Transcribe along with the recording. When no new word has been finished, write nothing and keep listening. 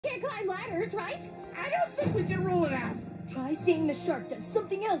Can't climb ladders, right? I don't think we can rule it out. Try seeing the shark does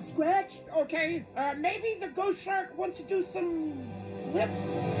something else, Scratch. Okay, maybe the ghost shark wants to do some flips?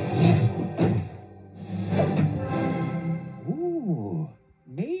 Ooh,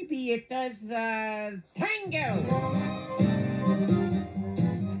 maybe it does the tango.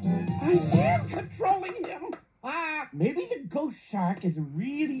 I am controlling him. Maybe the ghost shark is a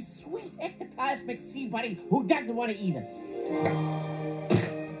really sweet ectoplasmic sea bunny who doesn't want to eat us.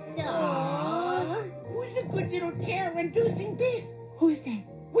 Aww. Who's the good little terror-inducing beast? Who is that?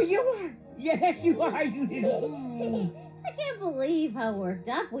 Well, you are. Yes, you are, you little... I can't believe how worked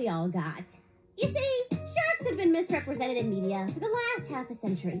up we all got. You see, sharks have been misrepresented in media for the last half a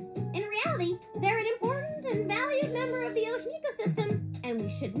century. In reality, they're an important and valued member of the ocean ecosystem, and we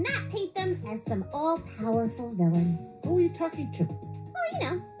should not paint them as some all-powerful villain. Who are you talking to? Oh, you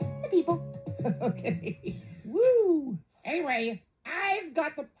know, the people. Okay. Woo! Anyway, I've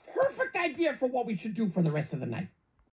got the perfect idea for what we should do for the rest of the night.